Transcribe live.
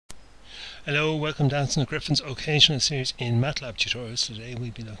Hello, welcome to Anthony Griffin's occasional series in Matlab tutorials. Today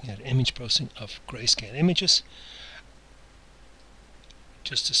we'll be looking at image processing of grayscale images.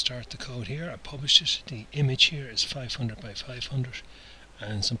 Just to start the code here, I published it. The image here is 500 by 500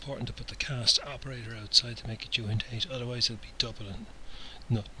 and it's important to put the cast operator outside to make it uint8, otherwise it'll be double and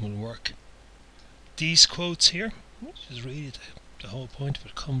nothing will work. These quotes here, which is really the whole point of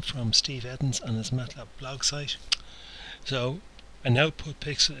it, come from Steve Edens on his Matlab blog site. So an output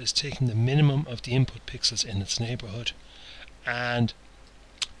pixel is taking the minimum of the input pixels in its neighborhood, and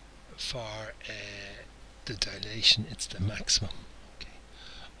for the dilation it's the maximum. Okay.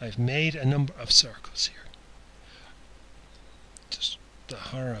 I've made a number of circles here. Just the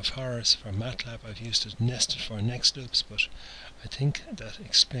horror of horrors for Matlab, I've used it nested for next loops, but I think that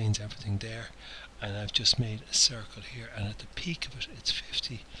explains everything there. And I've just made a circle here, and at the peak of it it's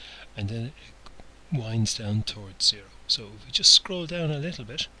 50, and then it winds down towards 0. So if we just scroll down a little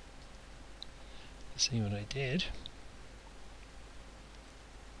bit, see what I did.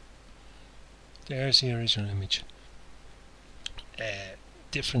 There's the original image.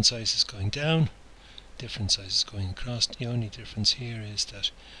 Different sizes going down, different sizes going across. The only difference here is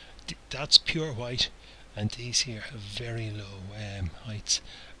that that's pure white, and these here have very low heights.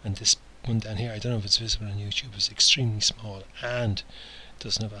 And this one down here, I don't know if it's visible on YouTube, is extremely small and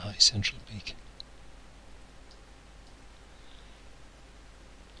doesn't have a high central peak.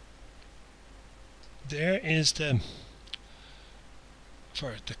 There is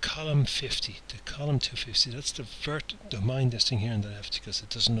for the column 50, the column 250, that's don't mind this thing here on the left because it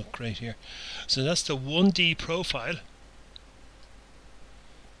doesn't look great here. So that's the 1D profile.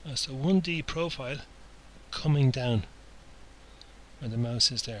 That's the 1D profile coming down where the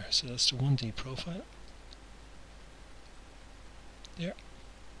mouse is there. So that's the 1D profile. There.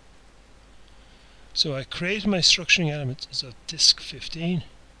 So I created my structuring element as of disk 15.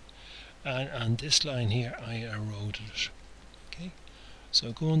 And on this line here I eroded it. Okay,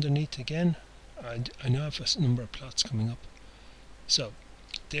 so go underneath again. I now have a number of plots coming up. So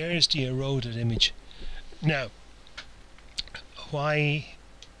there's the eroded image. Now why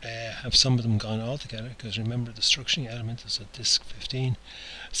have some of them gone all together? Because remember, the structuring element is at disk 15,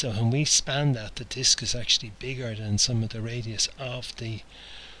 so when we span that, the disk is actually bigger than some of the radius of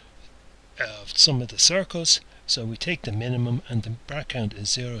some of the circles. So we take the minimum, and the bar count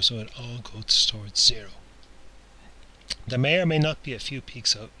is 0, so it all goes towards 0. There may or may not be a few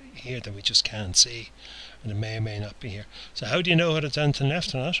peaks out here that we just can't see, and there may or may not be here. So how do you know whether it's down to the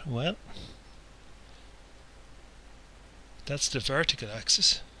left or not? Well, that's the vertical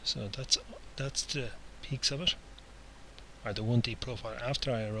axis, so that's the peaks of it, or the 1D profile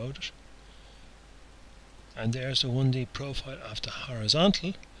after I erode it. And there's the 1D profile of the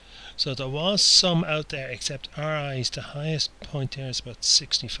horizontal. So there was some out there, except RI's the highest point there is about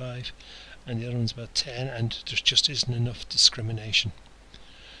 65 and the other one's about 10, and there just isn't enough discrimination.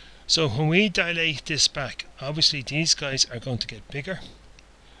 So when we dilate this back, obviously these guys are going to get bigger,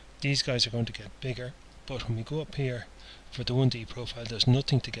 these guys are going to get bigger, but when we go up here for the 1D profile, there's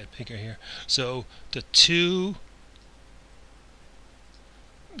nothing to get bigger here. So the two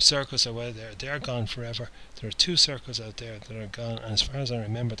circles are well there, they're gone forever. There are two circles out there that are gone, and as far as I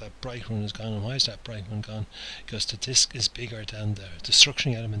remember, that bright one is gone. And why is that bright one gone? Because the disk is bigger than the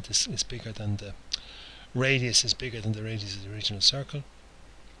structuring element is bigger than the radius is bigger than the radius of the original circle.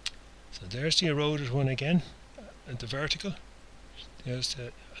 So there's the eroded one again, the vertical. There's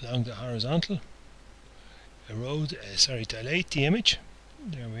along the horizontal. Dilate the image.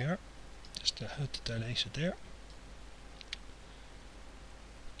 There we are. Just how to dilate it there.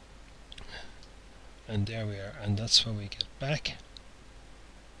 And there we are, and that's where we get back.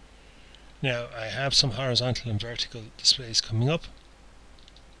 Now I have some horizontal and vertical displays coming up.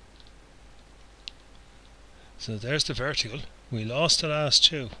 So there's the vertical. We lost the last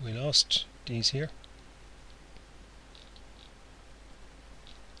two. We lost these here.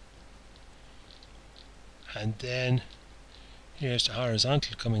 And then here's the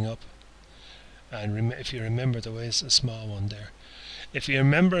horizontal coming up. And if you remember, there was a small one there. If you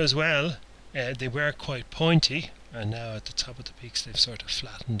remember as well, they were quite pointy, and now at the top of the peaks they've sort of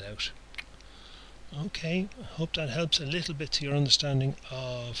flattened out. Okay, I hope that helps a little bit to your understanding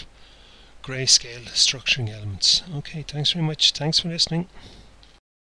of grayscale structuring elements. Okay, thanks very much. Thanks for listening.